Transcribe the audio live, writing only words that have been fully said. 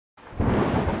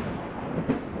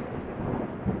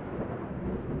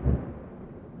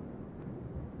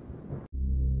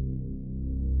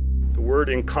word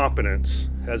incompetence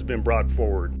has been brought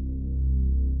forward.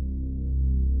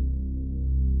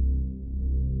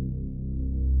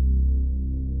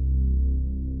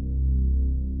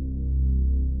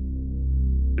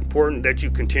 Important that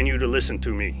you continue to listen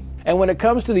to me. And when it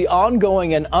comes to the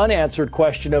ongoing and unanswered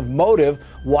question of motive,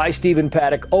 why Stephen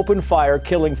Paddock opened fire,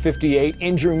 killing 58,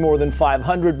 injuring more than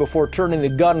 500 before turning the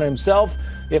gun on himself,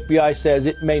 the FBI says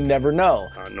it may never know.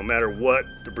 No matter what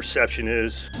the perception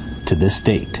is. To this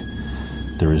date,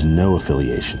 there is no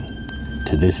affiliation.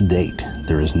 To this date,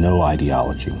 there is no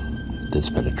ideology that's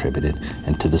been attributed.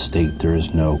 And to this date, there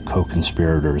is no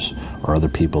co-conspirators or other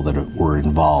people that were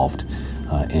involved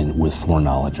with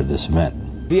foreknowledge of this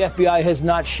event. The FBI has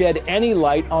not shed any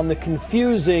light on the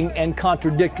confusing and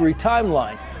contradictory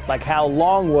timeline, like how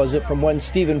long was it from when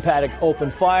Stephen Paddock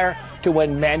opened fire to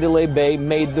when Mandalay Bay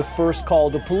made the first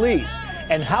call to police,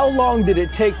 and how long did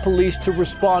it take police to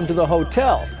respond to the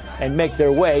hotel and make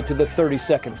their way to the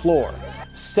 32nd floor.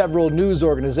 Several news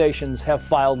organizations have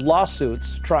filed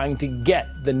lawsuits trying to get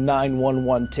the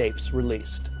 911 tapes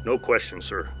released. No question,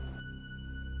 sir.